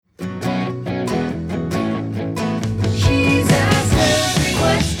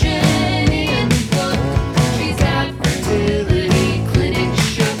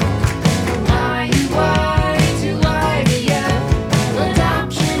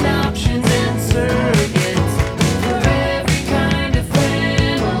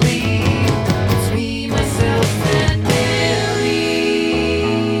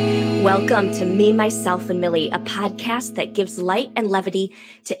Welcome to Me, Myself, and Millie, a podcast that gives light and levity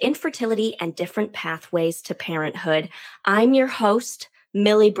to infertility and different pathways to parenthood. I'm your host,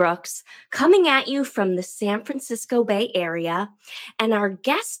 Millie Brooks, coming at you from the San Francisco Bay Area. And our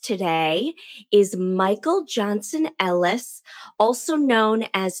guest today is Michael Johnson Ellis, also known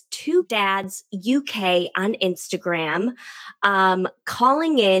as Two Dads UK on Instagram,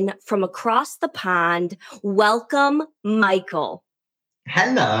 calling in from across the pond. Welcome, Michael.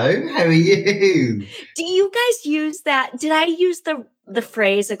 Hello, how are you? Do you guys use that? Did I use the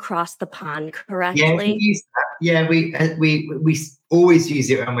phrase across the pond correctly? Yeah, we use that. Yeah, we always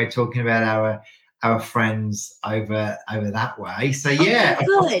use it when we're talking about our friends over that way. So yeah,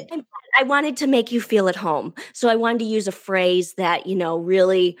 okay, good. I wanted to make you feel at home, so I wanted to use a phrase that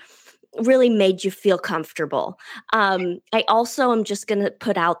really made you feel comfortable. I also am just going to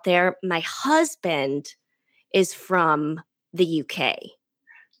put out there, my husband is from the UK.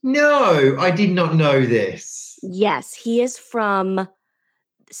 No, I did not know this. Yes, he is from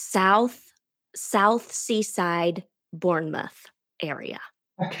South Seaside, Bournemouth area.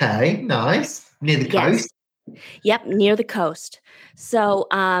 Okay, nice. Near the coast? Yep, near the coast. So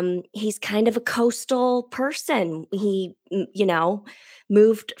he's kind of a coastal person. He,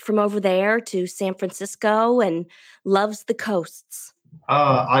 moved from over there to San Francisco and loves the coasts.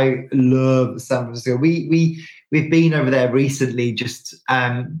 Oh, I love San Francisco. We've been over there recently, just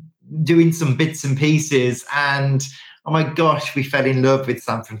doing some bits and pieces, and oh my gosh, we fell in love with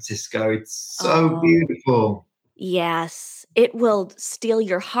San Francisco. It's so beautiful. Yes, it will steal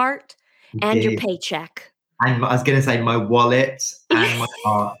your heart and your paycheck. And I was going to say my wallet and my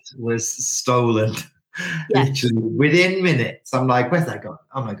heart was stolen literally within minutes. I'm like, where's that gone?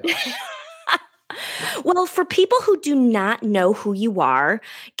 Oh my gosh. Well, for people who do not know who you are,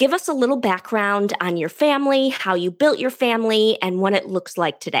 give us a little background on your family, how you built your family, and what it looks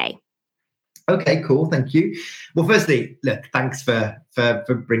like today. Okay, cool. Thank you. Well, firstly, look, thanks for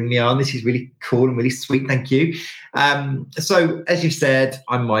bringing me on. This is really cool and really sweet. Thank you. So, as you said,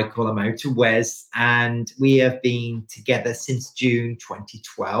 I'm Michael. I'm married to Wes, and we have been together since June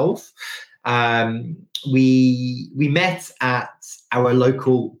 2012. We met at our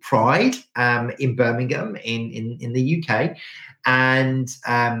local Pride in Birmingham in the UK, and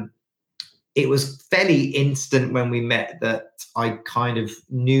it was fairly instant when we met that I kind of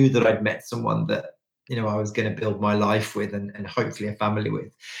knew that I'd met someone that I was going to build my life with and hopefully a family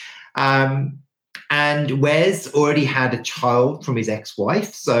with. And Wes already had a child from his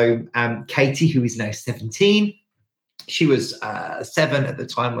ex-wife, so Katie, who is now 17. She was 7 at the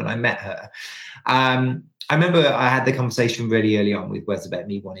time when I met her. I remember I had the conversation really early on with Wes about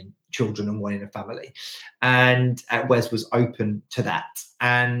me wanting children and wanting a family. And Wes was open to that.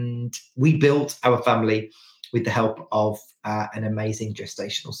 And we built our family with the help of an amazing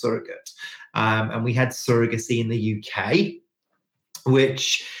gestational surrogate. And we had surrogacy in the UK,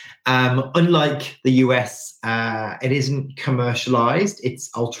 which, unlike the US, it isn't commercialized, it's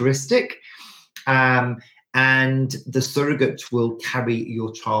altruistic. And the surrogate will carry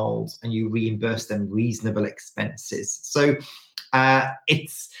your child and you reimburse them reasonable expenses. So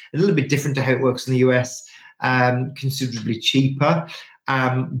it's a little bit different to how it works in the US, considerably cheaper,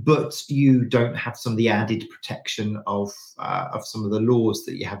 but you don't have some of the added protection of some of the laws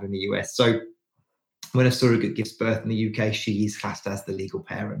that you have in the US. So when a surrogate gives birth in the UK, she is classed as the legal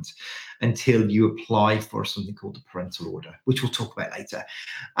parent until you apply for something called a parental order, which we'll talk about later.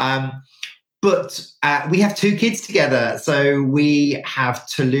 But we have 2 kids together. So we have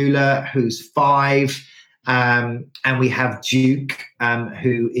Tallulah, who's 5, and we have Duke,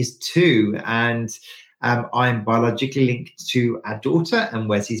 who is 2. And I'm biologically linked to our daughter, and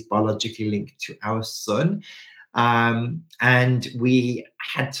Wes is biologically linked to our son. And we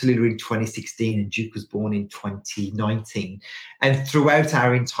had Tallulah in 2016, and Duke was born in 2019. And throughout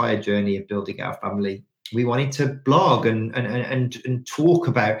our entire journey of building our family, we wanted to blog and talk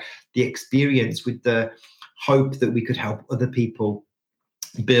about the experience with the hope that we could help other people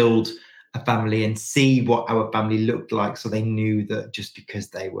build a family and see what our family looked like, so they knew that just because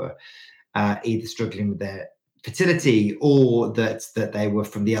they were either struggling with their fertility or that they were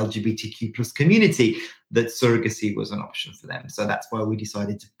from the LGBTQ plus community, that surrogacy was an option for them. So that's why we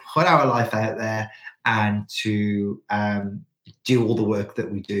decided to put our life out there and to do all the work that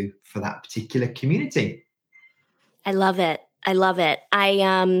we do for that particular community. I love it. I love it. I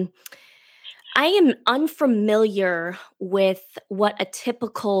am unfamiliar with what a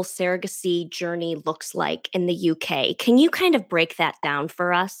typical surrogacy journey looks like in the UK. Can you kind of break that down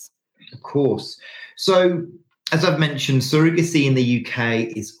for us? Of course. So as I've mentioned, surrogacy in the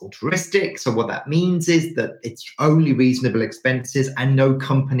UK is altruistic. So what that means is that it's only reasonable expenses, and no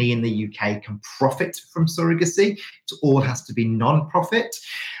company in the UK can profit from surrogacy. It all has to be non-profit.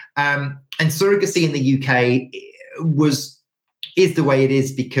 And surrogacy in the UK is the way it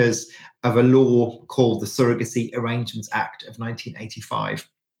is because of a law called the Surrogacy Arrangements Act of 1985.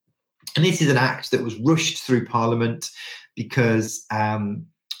 And this is an act that was rushed through Parliament because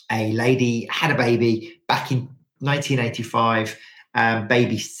a lady had a baby back in 1985,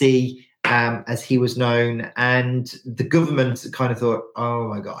 baby C, as he was known. And the government kind of thought, oh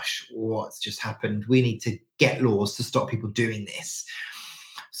my gosh, what's just happened? We need to get laws to stop people doing this.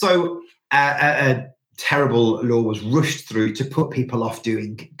 So a terrible law was rushed through to put people off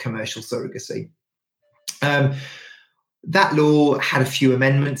doing commercial surrogacy. That law had a few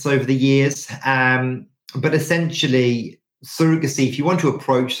amendments over the years, but essentially surrogacy, if you want to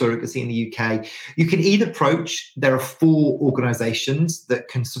approach surrogacy in the UK, you can either approach, there are 4 organisations that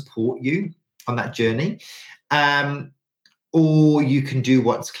can support you on that journey, or you can do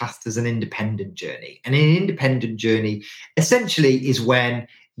what's classed as an independent journey. And an independent journey essentially is when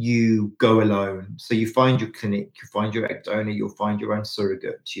you go alone. So you find your clinic, you find your egg donor, you'll find your own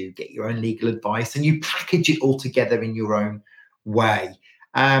surrogate, you get your own legal advice, and you package it all together in your own way.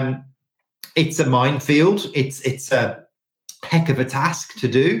 It's a minefield. It's a heck of a task to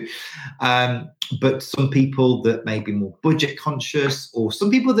do. But some people that may be more budget conscious, or some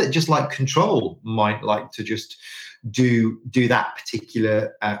people that just like control, might like to just do that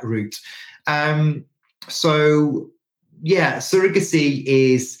particular route. So yeah, surrogacy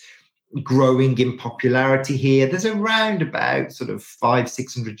is growing in popularity here. There's around about sort of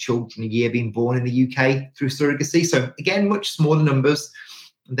 500-600 children a year being born in the UK through surrogacy. So again, much smaller numbers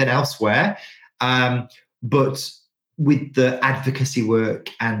than elsewhere. But with the advocacy work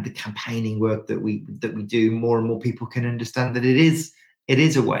and the campaigning work that we do, more and more people can understand that it is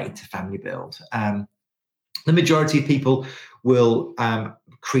a way to family build. The majority of people will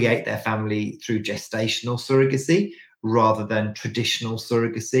create their family through gestational surrogacy rather than traditional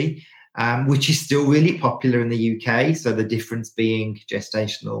surrogacy, which is still really popular in the UK. So the difference being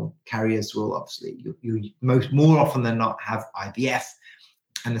gestational carriers will obviously, you more often than not have IVF,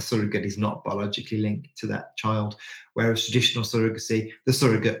 and the surrogate is not biologically linked to that child. Whereas traditional surrogacy, the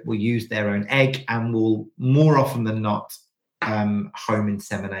surrogate will use their own egg and will more often than not home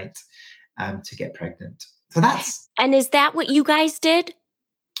inseminate to get pregnant. So that's. And is that what you guys did?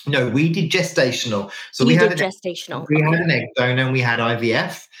 No, we did gestational. So we had gestational. We had an egg donor and we had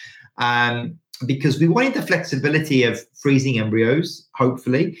IVF because we wanted the flexibility of freezing embryos,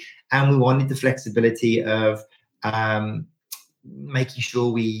 hopefully, and we wanted the flexibility of making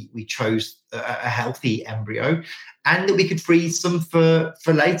sure we chose a healthy embryo, and that we could freeze some for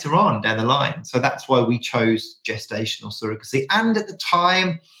later on down the line. So that's why we chose gestational surrogacy. And at the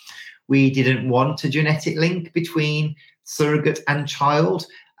time, we didn't want a genetic link between surrogate and child.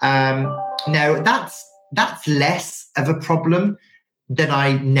 Now that's less of a problem than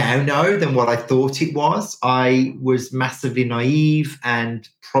I now know than what I thought it was. I was massively naive and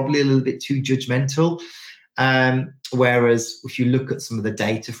probably a little bit too judgmental. Whereas if you look at some of the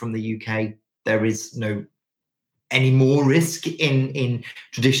data from the UK, there is no any more risk in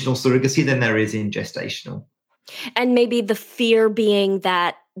traditional surrogacy than there is in gestational. And maybe the fear being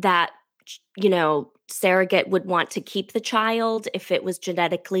that surrogate would want to keep the child if it was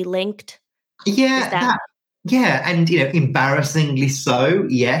genetically linked. Yeah, and embarrassingly so.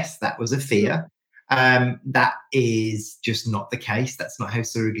 Yes, that was a fear. That is just not the case. That's not how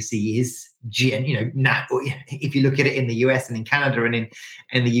surrogacy is. Now, if you look at it in the US and in Canada and in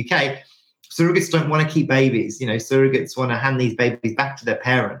the UK, surrogates don't want to keep babies. Surrogates want to hand these babies back to their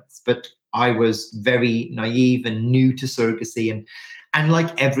parents. But I was very naive and new to surrogacy, and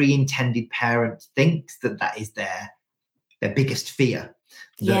like every intended parent thinks that is their biggest fear.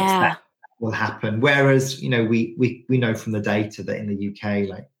 That will happen. Whereas, we know from the data that in the UK,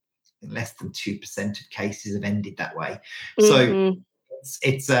 like less than 2% of cases have ended that way. Mm-hmm. So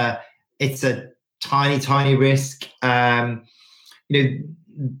it's a tiny risk.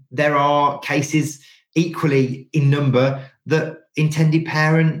 There are cases equally in number that intended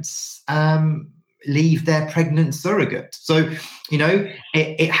parents leave their pregnant surrogate. So,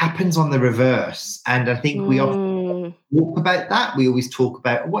 it happens on the reverse. And I think we often talk about that. We always talk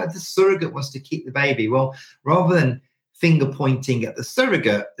about what if the surrogate wants to keep the baby? Well, rather than finger pointing at the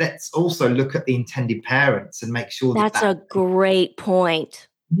surrogate, let's also look at the intended parents and make sure that's a great point.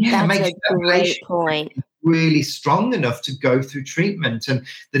 Yeah, that's a great point. Really strong enough to go through treatment, and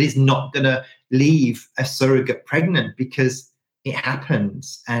that is not going to leave a surrogate pregnant, because it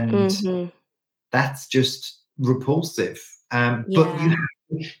happens, and that's just repulsive. But Yeah.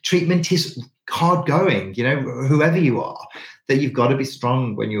 treatment is hard going, whoever you are, that you've got to be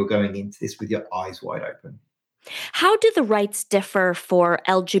strong when you're going into this with your eyes wide open. How do the rights differ for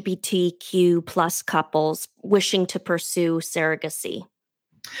LGBTQ plus couples wishing to pursue surrogacy?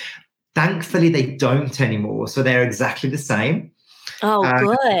 Thankfully, they don't anymore. So they're exactly the same. Oh,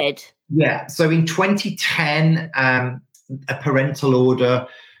 good. Yeah. So in 2010, the parental order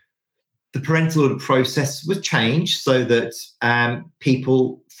process was changed so that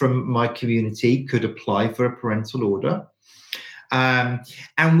people from my community could apply for a parental order.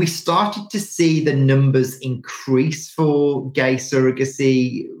 And we started to see the numbers increase for gay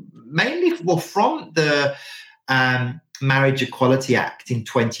surrogacy, mainly from the Marriage Equality Act in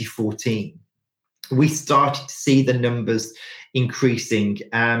 2014. We started to see the numbers increasing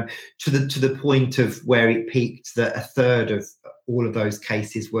to the point of where it peaked that a third of all of those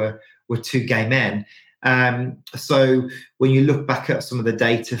cases were two gay men. So when you look back at some of the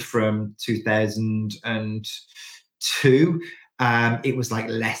data from 2002, it was like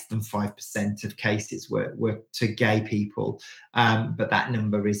less than 5% of cases were to gay people, but that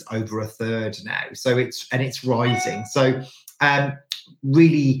number is over a third now. So it's rising. So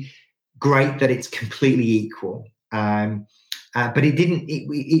really great that it's completely equal. But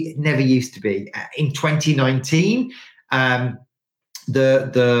it never used to be. In 2019,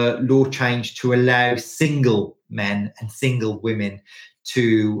 the law changed to allow single men and single women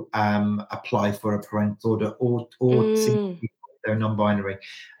to apply for a parental order, or single people, they're non-binary.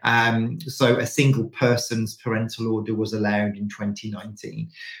 So a single person's parental order was allowed in 2019,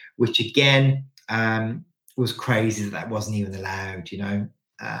 which again was crazy that wasn't even allowed.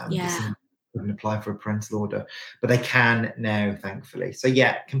 Couldn't apply for a parental order, but they can now, thankfully. So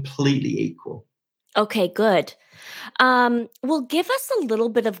yeah, completely equal. Okay, good. Well, give us a little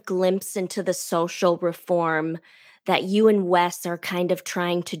bit of glimpse into the social reform that you and Wes are kind of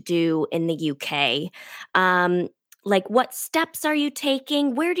trying to do in the UK. Like, what steps are you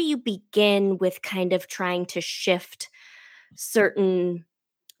taking? Where do you begin with kind of trying to shift the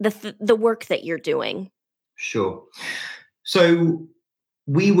work that you're doing? Sure. So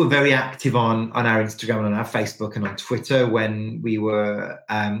we were very active on our Instagram and on our Facebook and on Twitter when we were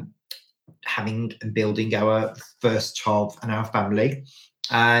having and building our first child and our family.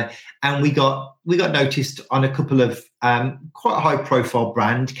 And we got noticed on a couple of quite high profile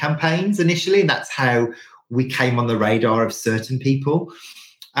brand campaigns initially, and that's how we came on the radar of certain people.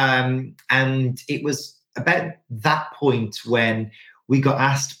 And it was about that point when we got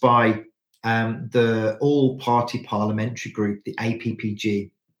asked by the all-party parliamentary group, the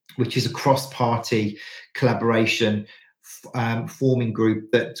APPG, which is a cross-party collaboration forming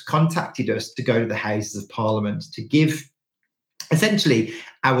group, that contacted us to go to the Houses of Parliament to give essentially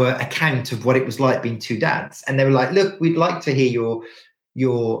our account of what it was like being two dads. And they were like, look, we'd like to hear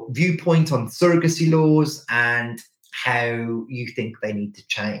your viewpoint on surrogacy laws and how you think they need to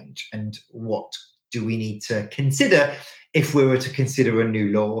change, and what do we need to consider if we were to consider a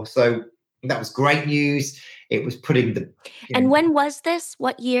new law. So that was great news. It was putting the... And when was this?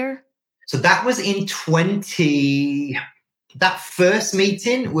 What year? So that was in that first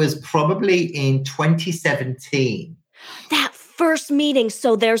meeting was probably in 2017. That first meeting.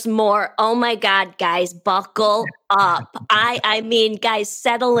 So there's more. Oh my God, guys, buckle up. I mean, guys,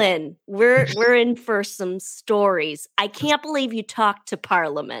 settle in. We're in for some stories. I can't believe you talked to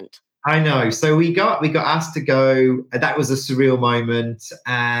Parliament. I know. So we got asked to go. That was a surreal moment,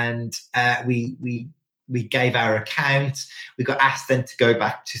 and we gave our account. We got asked then to go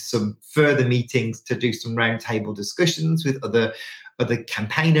back to some further meetings to do some roundtable discussions with other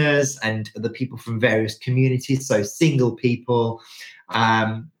campaigners and other people from various communities. So single people,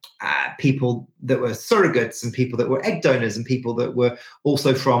 people that were surrogates, and people that were egg donors, and people that were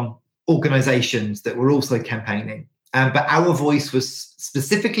also from organizations that were also campaigning. But our voice was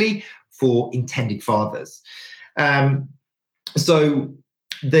specifically for intended fathers. So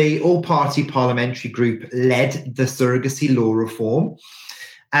the all-party parliamentary group led the surrogacy law reform.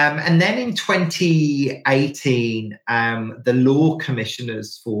 And then in 2018, the law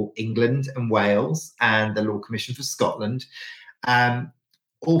commissioners for England and Wales and the Law Commission for Scotland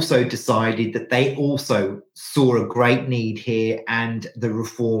also decided that they also saw a great need here, and the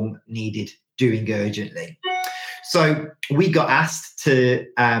reform needed doing urgently. So we got asked to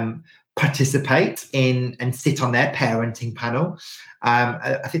participate in and sit on their parenting panel.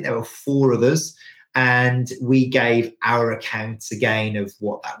 I think there were 4 others, and we gave our accounts again of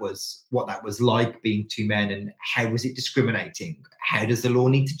what that was like being two men, and how was it discriminating? How does the law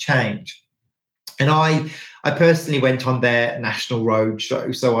need to change? And I personally went on their national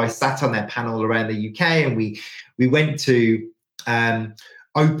roadshow. So I sat on their panel around the UK, and we went to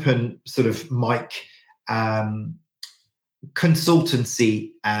open sort of mic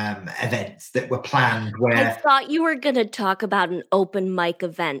consultancy events that were planned. Where I thought you were going to talk about an open mic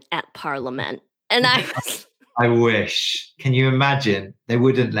event at Parliament, and I was. I wish. Can you imagine? They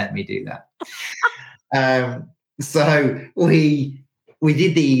wouldn't let me do that. So we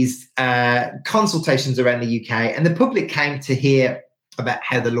did these consultations around the UK, and the public came to hear about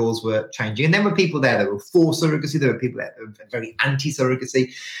how the laws were changing. And there were people there that were for surrogacy. There were people there that were very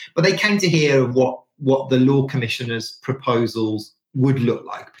anti-surrogacy. But they came to hear of what the law commissioner's proposals would look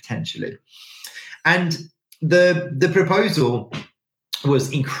like potentially. And the proposal was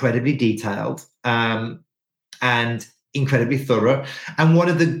incredibly detailed and incredibly thorough. And one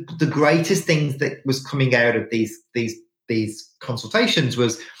of the greatest things that was coming out of these consultations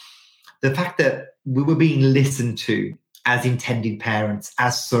was the fact that we were being listened to as intended parents,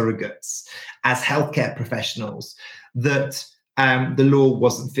 as surrogates, as healthcare professionals, that the law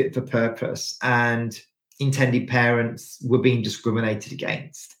wasn't fit for purpose and intended parents were being discriminated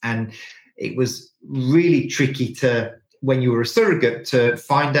against. And it was really tricky when you were a surrogate, to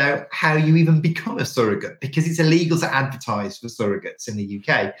find out how you even become a surrogate, because it's illegal to advertise for surrogates in the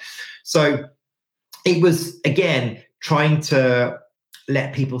UK. So it was, again, trying to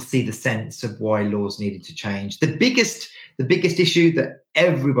let people see the sense of why laws needed to change. The biggest issue that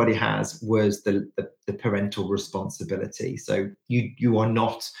everybody has was the parental responsibility. So you are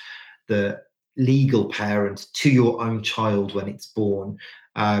not the legal parent to your own child when it's born,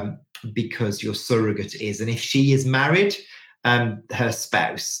 because your surrogate is. And if she is married, her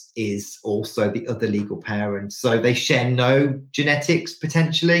spouse is also the other legal parent. So they share no genetics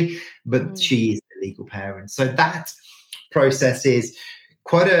potentially, but she is the legal parent. So that process is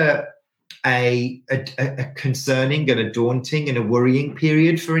quite a concerning and a daunting and a worrying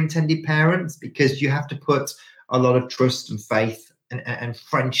period for intended parents, because you have to put a lot of trust and faith and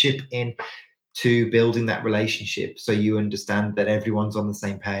friendship in to building that relationship, so you understand that everyone's on the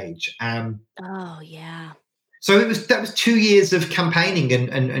same page. Oh yeah. So that was 2 years of campaigning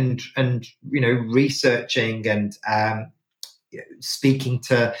and researching and speaking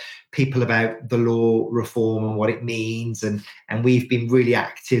to people about the law reform and what it means, and we've been really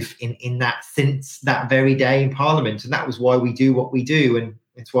active in that since that very day in Parliament, and that was why we do what we do, and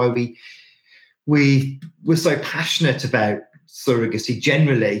it's why we were so passionate about surrogacy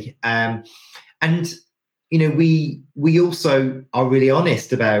generally. And we also are really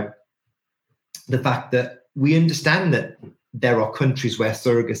honest about the fact that we understand that there are countries where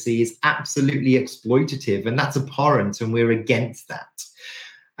surrogacy is absolutely exploitative, and that's abhorrent, and we're against that.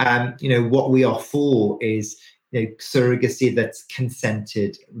 What we are for is surrogacy that's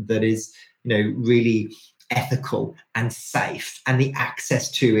consented, that is really ethical and safe, and the access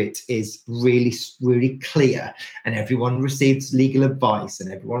to it is really, really clear, and everyone receives legal advice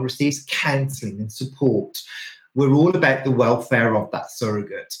and everyone receives counselling and support. We're all about the welfare of that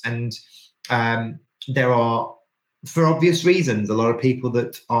surrogate, and there are, for obvious reasons, a lot of people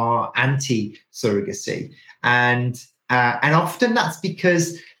that are anti-surrogacy, and often that's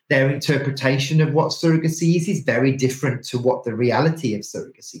because their interpretation of what surrogacy is very different to what the reality of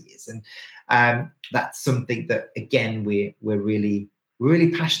surrogacy is. And that's something that, again, we're really,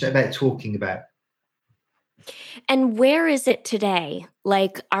 really passionate about talking about. And where is it today?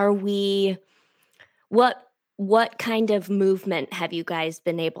 Like, what kind of movement have you guys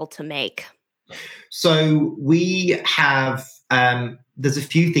been able to make? So we have, there's a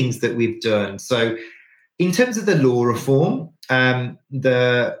few things that we've done. So in terms of the law reform,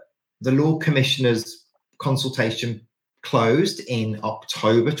 the Law Commissioner's consultation closed in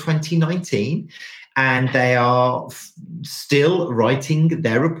October 2019, and they are still writing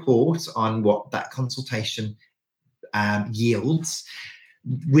their report on what that consultation yields,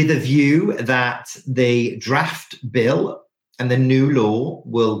 with a view that the draft bill and the new law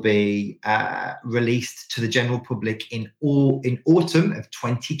will be released to the general public in autumn of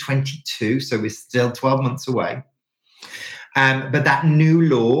 2022. So we're still 12 months away. But that new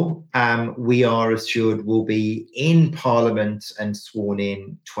law, we are assured, will be in Parliament and sworn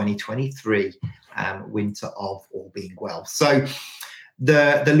in 2023, winter of all being well. So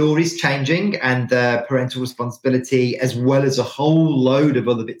the law is changing, and the parental responsibility, as well as a whole load of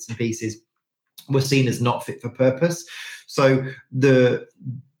other bits and pieces, were seen as not fit for purpose. So the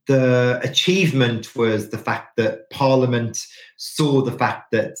achievement was the fact that Parliament saw the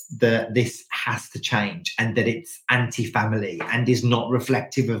fact that this has to change, and that it's anti-family and is not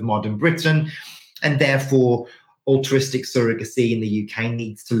reflective of modern Britain, and therefore altruistic surrogacy in the UK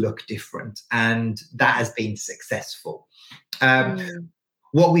needs to look different, and that has been successful.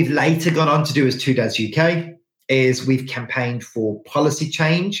 What we've later gone on to do as 2Dads UK is we've campaigned for policy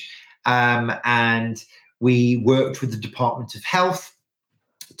change, and we worked with the Department of Health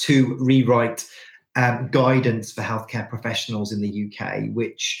to rewrite guidance for healthcare professionals in the UK,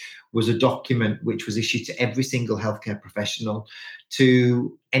 which was a document which was issued to every single healthcare professional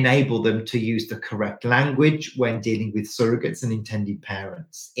to enable them to use the correct language when dealing with surrogates and intended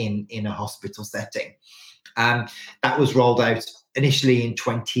parents in a hospital setting. That was rolled out initially in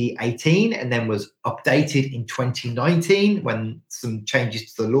 2018 and then was updated in 2019 when some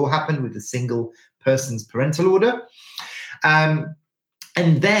changes to the law happened with the single person's parental order.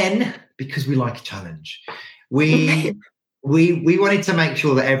 And then, because we like a challenge, we wanted to make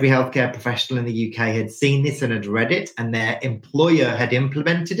sure that every healthcare professional in the UK had seen this and had read it and their employer had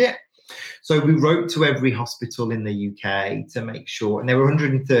implemented it. So we wrote to every hospital in the UK to make sure, and there were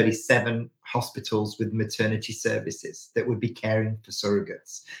 137 hospitals with maternity services that would be caring for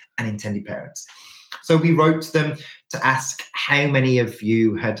surrogates and intended parents. So we wrote to them to ask how many of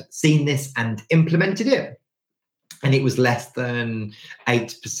you had seen this and implemented it. And it was less than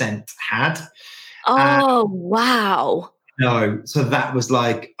 8% had. Oh, wow. No. So that was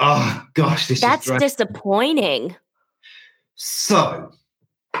like, oh, gosh, that's disappointing. So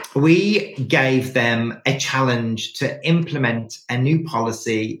we gave them a challenge to implement a new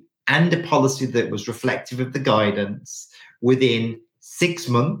policy and a policy that was reflective of the guidance within 6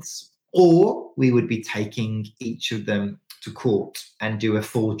 months, or we would be taking each of them to court and do a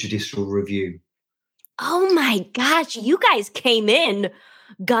full judicial review. Oh my gosh, you guys came in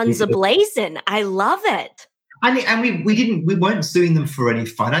guns a-blazing. I love it. And we weren't suing them for any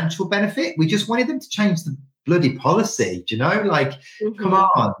financial benefit. We just wanted them to change the bloody policy, you know? Like, come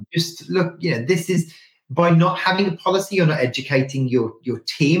on, just look, this is, by not having a policy, you're not educating your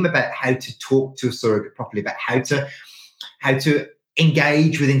team about how to talk to a surrogate properly, about how to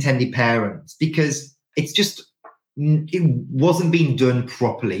engage with intended parents, because it wasn't being done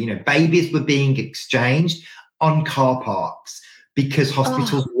properly. Babies were being exchanged on car parks because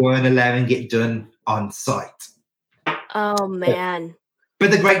hospitals weren't allowing it done on site. Oh, man.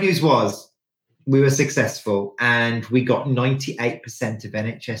 But the great news was we were successful, and we got 98% of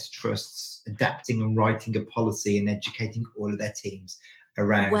NHS trusts adapting and writing a policy and educating all of their teams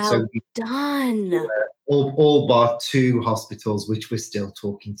around. Well done. All bar 2 hospitals, which we're still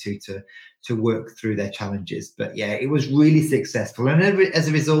talking to work through their challenges. But yeah, it was really successful. And as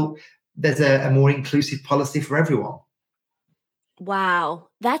a result, there's a more inclusive policy for everyone. Wow.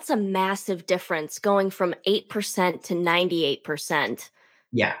 That's a massive difference, going from 8% to 98%.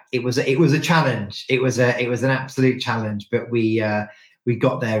 Yeah, it was a challenge. It was an absolute challenge, but we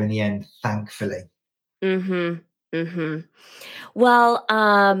got there in the end, thankfully. Well,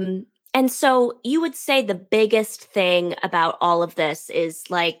 and so you would say the biggest thing about all of this is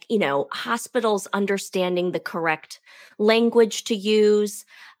hospitals understanding the correct language to use,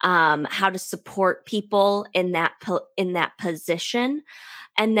 how to support people in that position,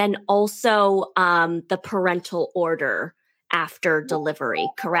 and then also the parental order after delivery,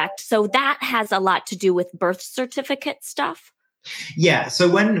 correct? So that has a lot to do with birth certificate stuff. Yeah. So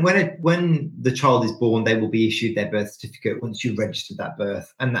when the child is born, they will be issued their birth certificate once you've registered that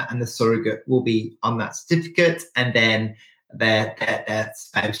birth, and the surrogate will be on that certificate, and then their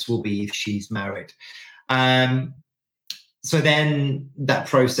spouse will be if she's married. So then that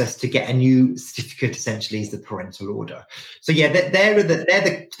process to get a new certificate essentially is the parental order. So yeah, they're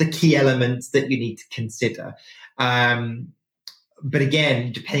the key elements that you need to consider. But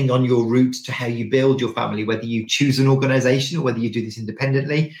again, depending on your route to how you build your family, whether you choose an organization or whether you do this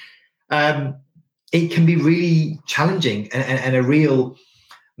independently, it can be really challenging and a real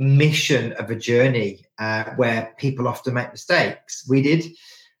mission of a journey where people often make mistakes. We did.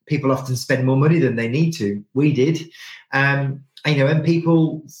 People often spend more money than they need to. We did. And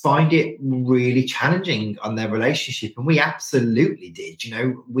people find it really challenging on their relationship. And we absolutely did.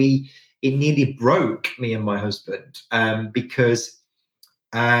 It nearly broke me and my husband because,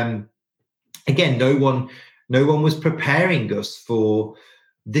 again, no one was preparing us for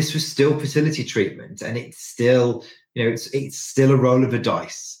this. Was still fertility treatment, and it's still, it's still a roll of the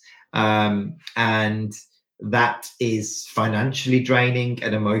dice, and that is financially draining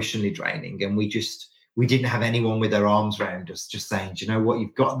and emotionally draining. And we didn't have anyone with their arms around us, just saying, do you know what,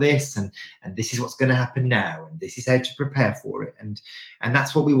 you've got this, and this is what's going to happen now, and this is how to prepare for it. And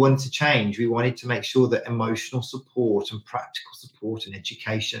that's what we wanted to change. We wanted to make sure that emotional support and practical support and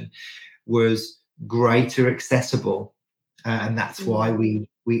education was greater accessible. And that's why we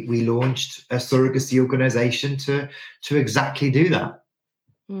we launched a surrogacy organization to exactly do that.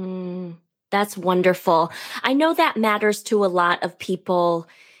 That's wonderful. I know that matters to a lot of people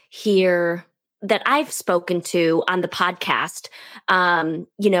here that I've spoken to on the podcast.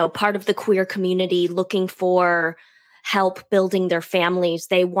 Part of the queer community looking for help building their families.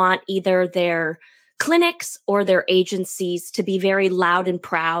 They want either their clinics or their agencies to be very loud and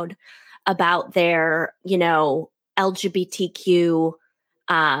proud about their, LGBTQ,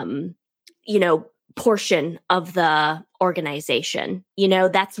 portion of the organization.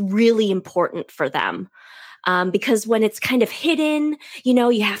 That's really important for them. Because when it's kind of hidden,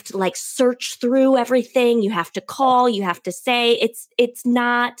 you have to like search through everything. You have to call, you have to say it's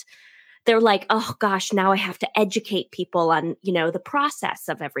not, they're like, oh gosh, now I have to educate people on, the process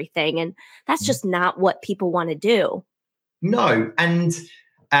of everything. And that's just not what people want to do. No. And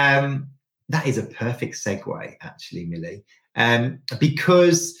that is a perfect segue, actually, Millie,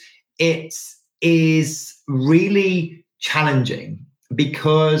 because it is really challenging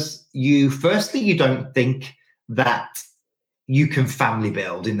because you don't think that you can family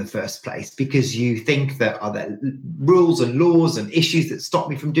build in the first place because you think that are there rules and laws and issues that stop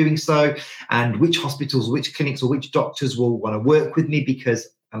me from doing so, and which hospitals, which clinics, or which doctors will want to work with me because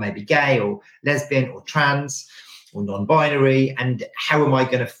I may be gay or lesbian or trans or non-binary, and how am I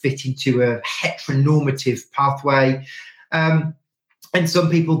going to fit into a heteronormative pathway? And some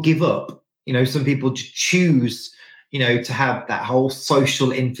people give up. Some people choose, to have that whole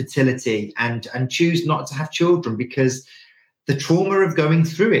social infertility and choose not to have children because the trauma of going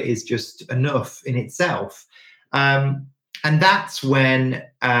through it is just enough in itself. And that's when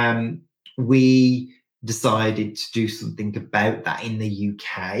we decided to do something about that in the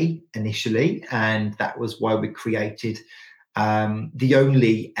UK initially. And that was why we created the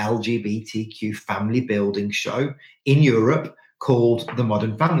only LGBTQ family building show in Europe called The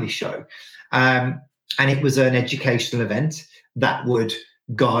Modern Family Show. And it was an educational event that would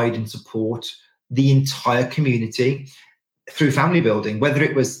guide and support the entire community through family building, whether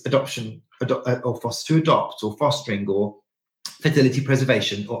it was adoption or foster to adopt or fostering or fertility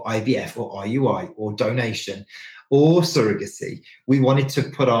preservation or IVF or IUI or donation or surrogacy. We wanted to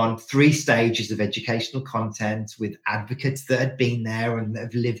put on 3 stages of educational content with advocates that had been there and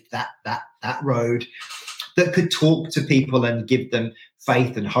have lived that road, that could talk to people and give them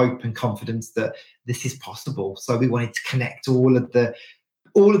faith and hope and confidence that this is possible. So we wanted to connect all of the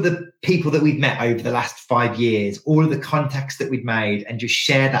people that we've met over the last 5 years, all of the contacts that we'd made, and just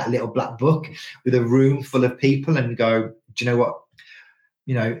share that little black book with a room full of people and go, do you know what?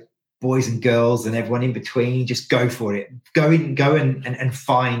 Boys and girls and everyone in between, just go for it. Go and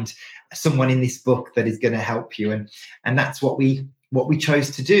find someone in this book that is going to help you. And that's what we chose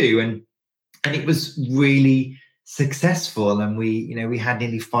to do. And it was really successful. And we had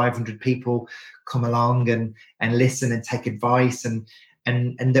nearly 500 people come along and listen and take advice and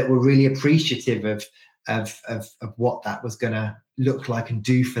that were really appreciative of what that was going to look like and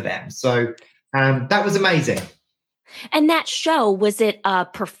do for them. So that was amazing. And that show, was it a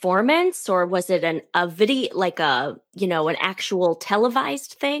performance or was it a video, like an actual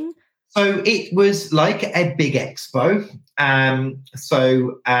televised thing? So it was like a big expo.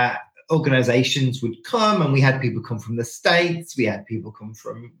 Organizations would come, and we had people come from the States, we had people come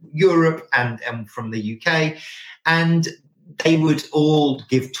from Europe and from the UK, and they would all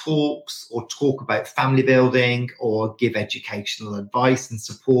give talks or talk about family building or give educational advice and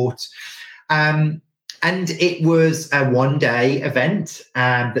support. And it was a 1-day event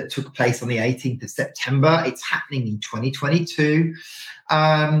that took place on the 18th of September. It's happening in 2022.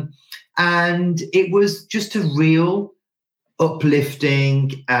 And it was just a real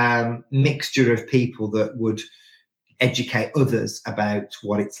uplifting mixture of people that would educate others about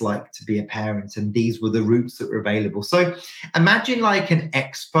what it's like to be a parent. And these were the routes that were available. So imagine like an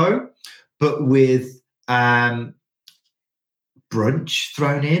expo, but with brunch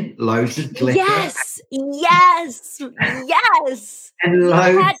thrown in, loads of glitter. Yes. And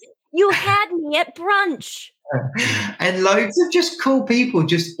loads. You had me at brunch. And loads of just cool people,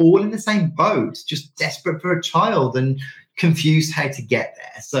 just all in the same boat, just desperate for a child and confused how to get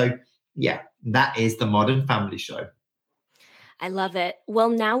there. So yeah, that is the Modern Family Show. I love it. Well,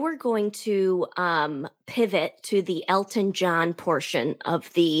 now we're going to pivot to the Elton John portion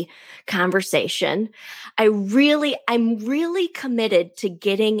of the conversation. I'm really committed to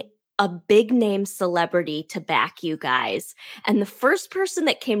getting a big name celebrity to back you guys. And the first person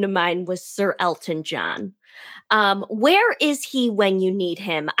that came to mind was Sir Elton John. Where is he when you need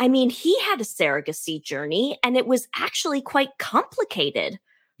him? I mean, he had a surrogacy journey and it was actually quite complicated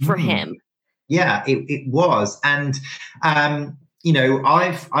for him. Yeah, it was. And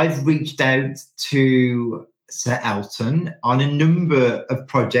I've reached out to Sir Elton on a number of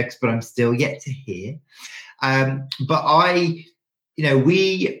projects, but I'm still yet to hear. But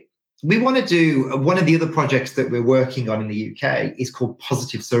we want to do one of the other projects that we're working on in the UK is called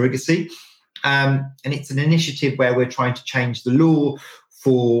Positive Surrogacy. And it's an initiative where we're trying to change the law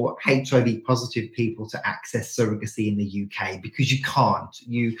for HIV positive people to access surrogacy in the UK, because you can't.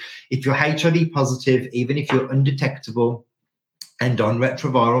 If you're HIV positive, even if you're undetectable and on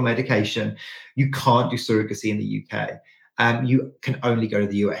retroviral medication, you can't do surrogacy in the UK. You can only go to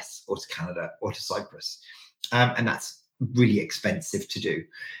the US or to Canada or to Cyprus. And that's really expensive to do.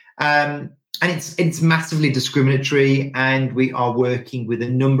 And it's massively discriminatory, and we are working with a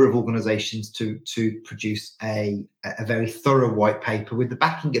number of organisations to produce a very thorough white paper with the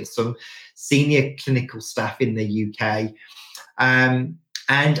backing of some senior clinical staff in the UK. And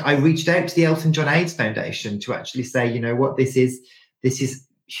I reached out to the Elton John AIDS Foundation to actually say, this is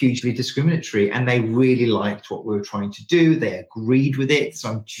hugely discriminatory, and they really liked what we were trying to do. They agreed with it, so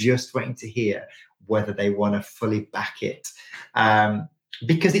I'm just waiting to hear whether they want to fully back it.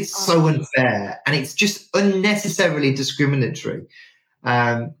 Because it's so unfair, and it's just unnecessarily discriminatory,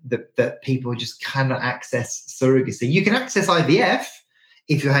 that people just cannot access surrogacy. You can access IVF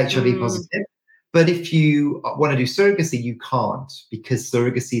if you're HIV positive, but if you want to do surrogacy, you can't, because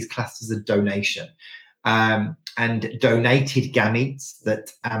surrogacy is classed as a donation. And donated gametes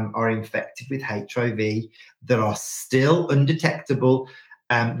that are infected with HIV that are still undetectable,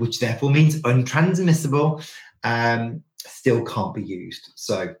 which therefore means untransmissible, still can't be used.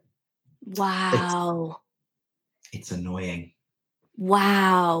 So wow, it's annoying.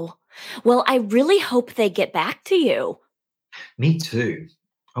 Wow. Well, I really hope they get back to you. Me too.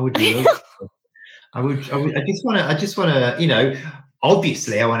 I would love to. I just want to,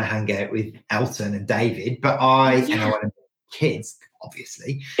 obviously I want to hang out with Elton and David, but I want to have kids,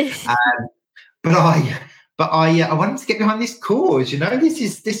 obviously. But I want them to get behind this cause.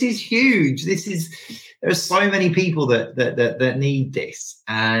 This is huge. There are so many people that need this,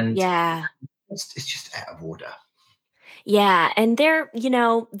 and it's just out of order. Yeah, and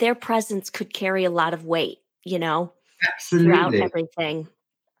their presence could carry a lot of weight, absolutely, throughout everything.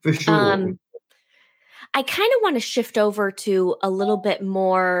 For sure. I kind of want to shift over to a little bit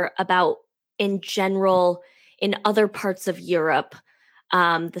more about, in general, in other parts of Europe,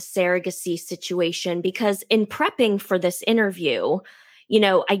 the surrogacy situation, because in prepping for this interview,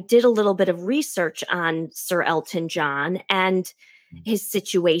 I did a little bit of research on Sir Elton John and his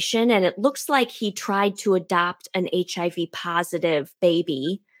situation, and it looks like he tried to adopt an HIV positive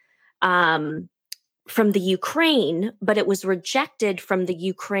baby from the Ukraine, but it was rejected from the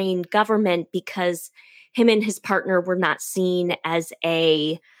Ukraine government because him and his partner were not seen as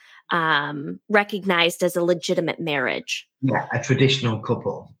recognized as a legitimate marriage. Yeah, a traditional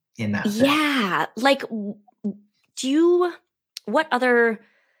couple in that sense. Yeah, like, what other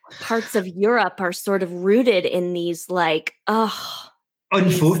parts of Europe are sort of rooted in these,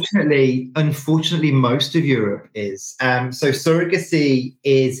 Unfortunately, most of Europe is. So surrogacy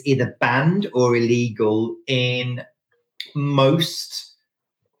is either banned or illegal in most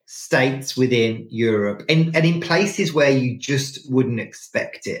states within Europe, and in places where you just wouldn't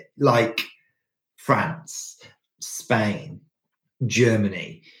expect it, like France, Spain,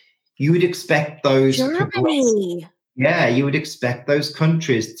 Germany. You would expect those. Germany. Yeah, you would expect those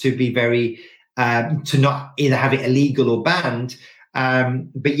countries to be very to not either have it illegal or banned.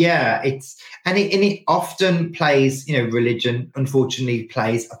 But yeah, it often plays, religion unfortunately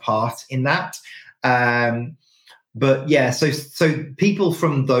plays a part in that. But yeah, so people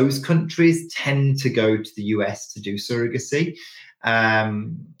from those countries tend to go to the US to do surrogacy,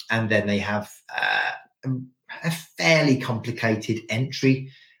 and then they have a fairly complicated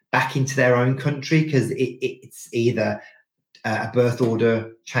entry back into their own country, because it's either a birth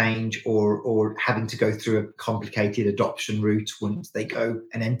order change or having to go through a complicated adoption route once they go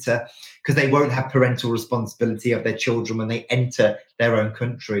and enter, because they won't have parental responsibility of their children when they enter their own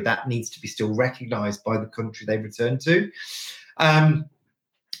country. That needs to be still recognised by the country they return to.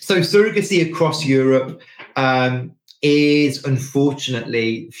 So surrogacy across Europe is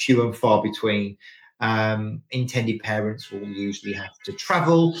unfortunately few and far between. Intended parents will usually have to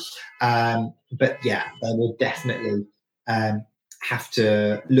travel, but yeah, they will definitely have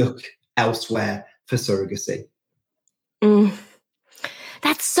to look elsewhere for surrogacy.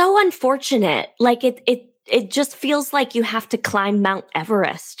 That's so unfortunate. Like it just feels like you have to climb Mount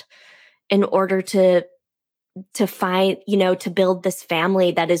Everest in order to find, to build this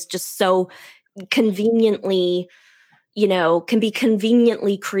family that is just so conveniently, can be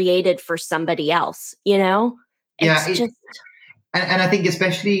conveniently created for somebody else, Yeah, And I think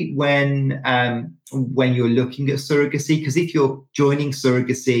especially when you're looking at surrogacy, because if you're joining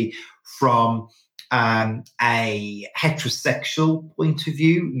surrogacy from a heterosexual point of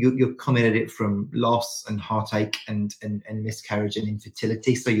view, you're coming at it from loss and heartache and miscarriage and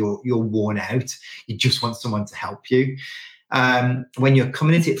infertility. So you're worn out. You just want someone to help you. When you're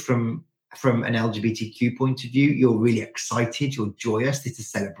coming at it from an LGBTQ point of view, you're really excited, you're joyous. It's a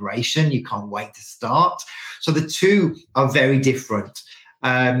celebration. You can't wait to start. So the two are very different,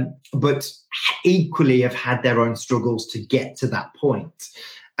 but equally have had their own struggles to get to that point.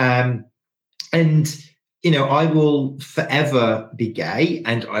 And, I will forever be gay,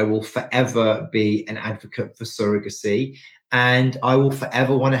 and I will forever be an advocate for surrogacy. And I will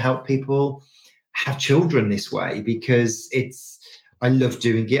forever want to help people have children this way, because I love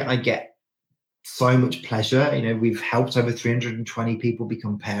doing it. I get so much pleasure. We've helped over 320 people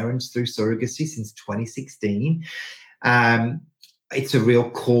become parents through surrogacy since 2016. It's a real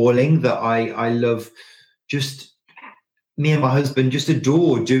calling that I love. Just me and my husband just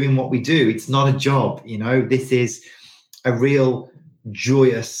adore doing what we do. It's not a job, this is a real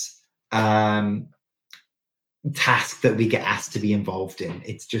joyous task that we get asked to be involved in.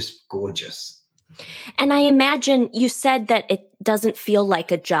 It's just gorgeous. And I imagine you said that it doesn't feel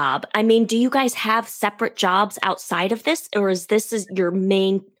like a job. I mean, do you guys have separate jobs outside of this, or is this your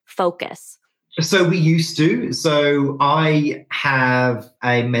main focus? So we used to. So I have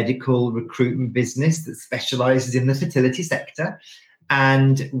a medical recruitment business that specializes in the fertility sector.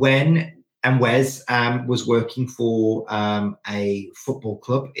 And Wes was working for a football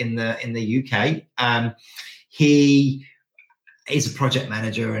club in the UK. He is a project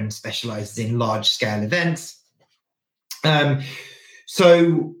manager and specializes in large scale events.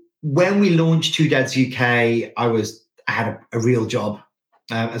 So when we launched Two Dads UK, I had a real job.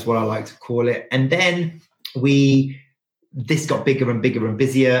 As what I like to call it. And then this got bigger and bigger and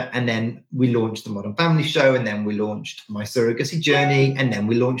busier. And then we launched the Modern Family Show, and then we launched My Surrogacy Journey, and then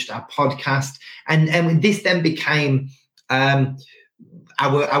we launched our podcast. And this then became our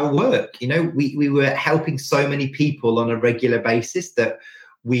work. We were helping so many people on a regular basis that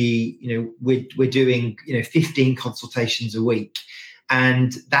we're doing 15 consultations a week,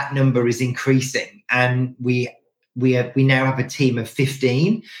 and that number is increasing. And we now have a team of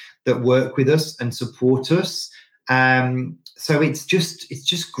 15 that work with us and support us. So it's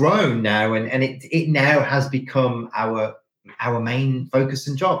just grown now, and it now has become our main focus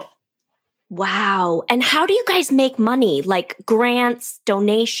and job. Wow. And how do you guys make money? Like grants,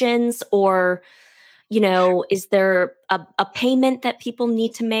 donations, or, is there a payment that people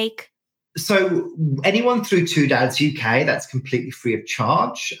need to make? So anyone through Two Dads UK, that's completely free of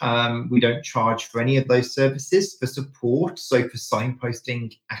charge. We don't charge for any of those services for support. So for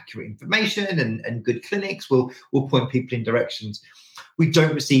signposting accurate information and good clinics, we'll point people in directions. We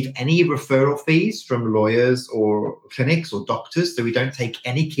don't receive any referral fees from lawyers or clinics or doctors. So we don't take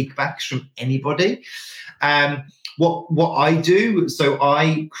any kickbacks from anybody. What I do, so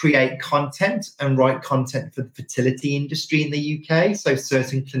I create content and write content for the fertility industry in the UK. So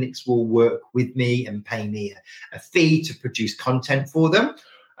certain clinics will work with me and pay me a fee to produce content for them.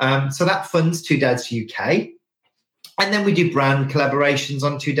 So that funds Two Dads UK. And then we do brand collaborations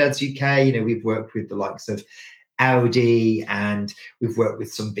on Two Dads UK. We've worked with the likes of Audi, and we've worked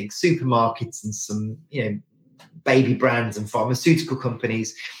with some big supermarkets and some, baby brands and pharmaceutical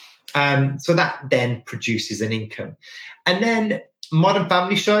companies. So that then produces an income. And then Modern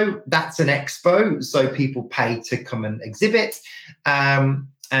Family Show, that's an expo. So people pay to come and exhibit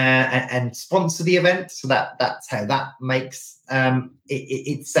and sponsor the event. So that's how that makes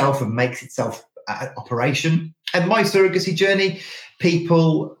itself and makes itself operation. And My Surrogacy Journey,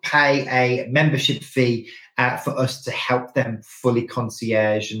 people pay a membership fee for us to help them fully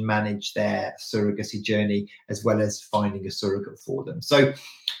concierge and manage their surrogacy journey, as well as finding a surrogate for them. So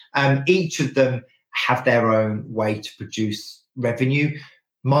each of them have their own way to produce revenue.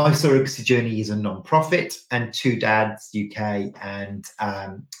 My Surrogacy Journey is a non-profit, and Two Dads UK and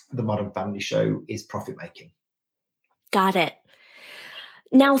the Modern Family Show is profit making. Got it.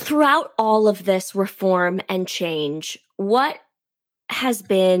 Now, throughout all of this reform and change, what has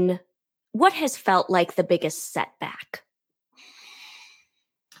felt like the biggest setback?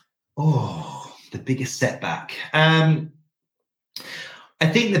 Oh, the biggest setback. I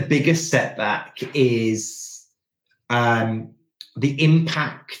think the biggest setback is the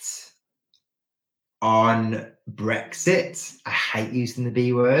impact on Brexit. I hate using the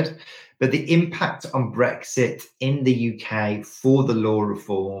B word, but the impact on Brexit in the UK for the law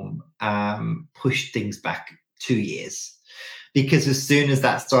reform pushed things back 2 years. Because as soon as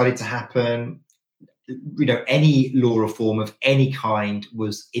that started to happen, any law reform of any kind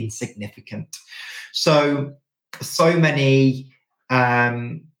was insignificant. So many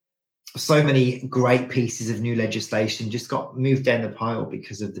great pieces of new legislation just got moved down the pile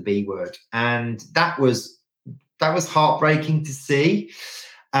because of the B word, and that was heartbreaking to see.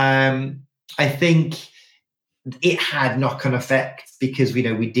 I think it had knock-on effects because we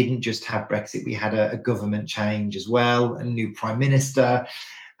didn't just have Brexit, we had a government change as well, a new prime minister,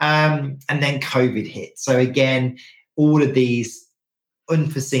 and then COVID hit. So again, all of these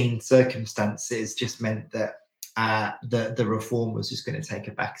unforeseen circumstances just meant that the reform was just going to take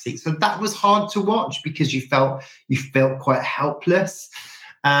a backseat. So that was hard to watch because you felt quite helpless,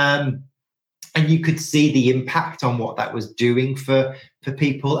 and you could see the impact on what that was doing for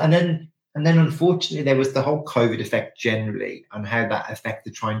people. And then unfortunately there was the whole COVID effect generally on how that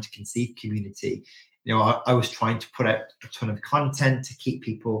affected trying to conceive community. I was trying to put out a ton of content to keep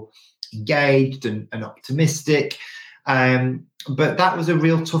people engaged and optimistic. But that was a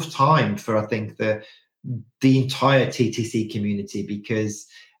real tough time for, I think, the entire TTC community, because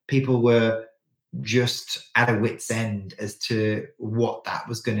people were just at a wit's end as to what that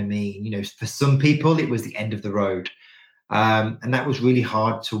was going to mean. For some people, it was the end of the road. And that was really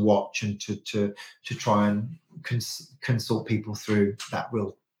hard to watch and to try and consult people through that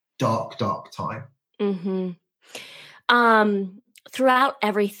real dark time. Mm-hmm. Throughout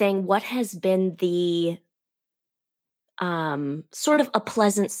everything, what has been the sort of a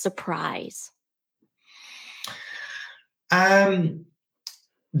pleasant surprise? The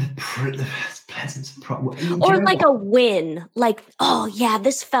pleasant surprise, or like a win, like, oh yeah,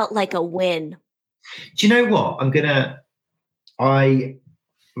 this felt like a win. Do you know what? My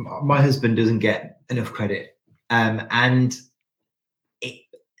husband doesn't get enough credit, and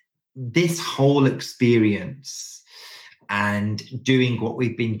this whole experience and doing what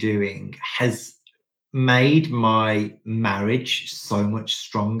we've been doing has made my marriage so much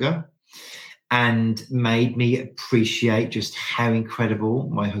stronger and made me appreciate just how incredible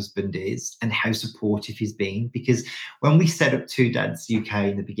my husband is and how supportive he's been. Because when we set up Two Dads UK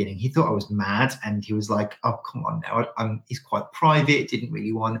in the beginning, he thought I was mad, and he was like, oh, come on now. He's quite private, didn't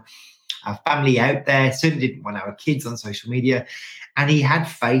really want our family out there, certainly didn't want our kids on social media. And he had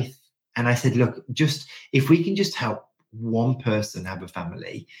faith. And I said, look, just if we can just help one person have a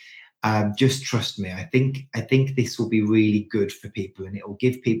family, just trust me. I think this will be really good for people, and it will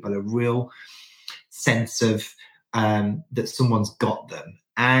give people a real sense of that someone's got them.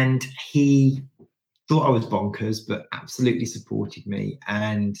 And he thought I was bonkers, but absolutely supported me.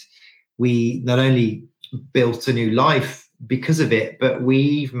 And we not only built a new life because of it, but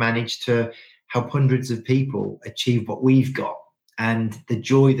we've managed to help hundreds of people achieve what we've got. And the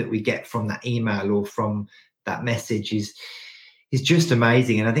joy that we get from that email or from that message is just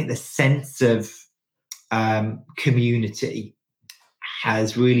amazing. And I think the sense of community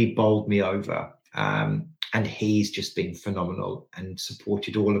has really bowled me over. And he's just been phenomenal and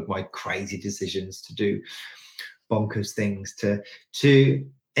supported all of my crazy decisions to do bonkers things, to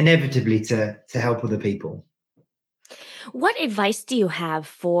inevitably to help other people. What advice do you have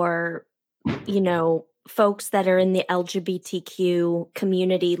for, folks that are in the LGBTQ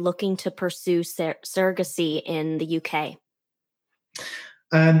community looking to pursue surrogacy in the UK?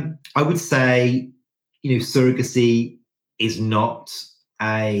 I would say, surrogacy is not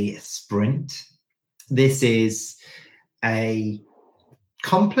a sprint. This is a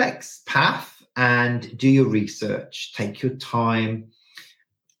complex path, and do your research, take your time,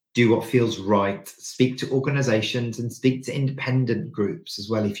 do what feels right, speak to organizations and speak to independent groups as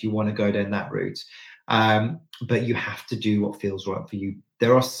well if you want to go down that route. But you have to do what feels right for you.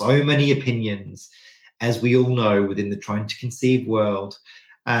 There are so many opinions, as we all know, within the trying to conceive world.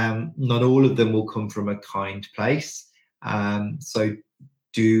 Not all of them will come from a kind place. So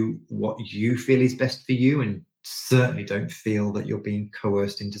do what you feel is best for you, and certainly don't feel that you're being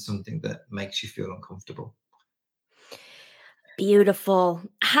coerced into something that makes you feel uncomfortable. Beautiful.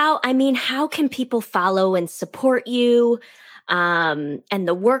 How can people follow and support you, and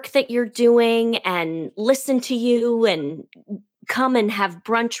the work that you're doing, and listen to you and come and have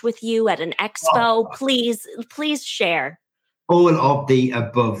brunch with you at an expo? Please share. All of the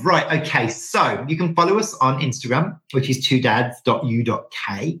above. Right. Okay. So you can follow us on Instagram, which is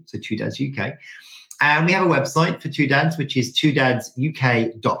twodads.u.k. So Two Dads UK. And we have a website for Two Dads, which is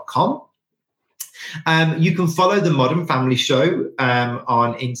twodadsuk.com. You can follow the Modern Family Show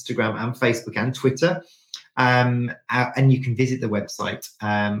on Instagram and Facebook and Twitter. And you can visit the website.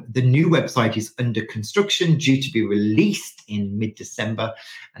 The new website is under construction, due to be released in mid-December.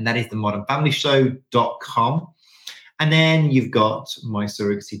 And that is themodernfamilyshow.com. And then you've got My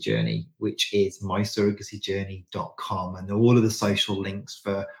Surrogacy Journey, which is mysurrogacyjourney.com. And all of the social links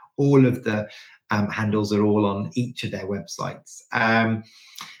for all of the handles are all on each of their websites. And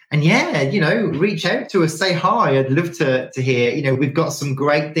yeah, reach out to us, say hi. I'd love to hear. We've got some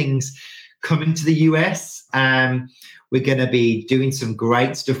great things coming to the US. We're going to be doing some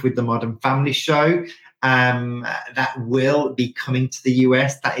great stuff with the Modern Family Show that will be coming to the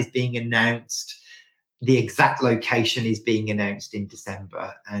US. That is being announced. The exact location is being announced in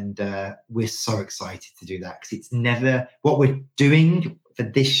December. And we're so excited to do that because it's never, what we're doing for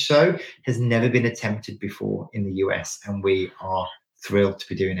this show has never been attempted before in the US. And we are thrilled to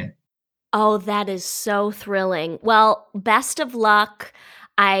be doing it. Oh, that is so thrilling. Well, best of luck.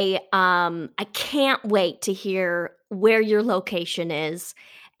 I can't wait to hear where your location is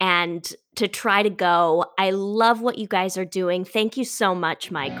and to try to go. I love what you guys are doing. Thank you so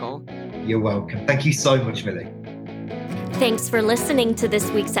much, Michael. You're welcome. Thank you so much, Millie. Thanks for listening to this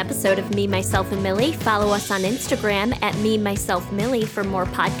week's episode of Me, Myself, and Millie. Follow us on Instagram at Me, Myself, Millie for more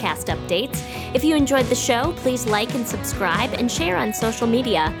podcast updates. If you enjoyed the show, please like and subscribe and share on social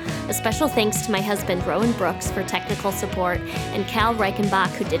media. A special thanks to my husband, Rowan Brooks, for technical support, and Cal Reichenbach,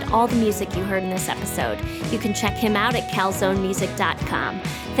 who did all the music you heard in this episode. You can check him out at calzonemusic.com.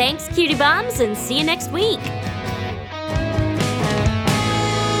 Thanks, cutie bombs, and see you next week.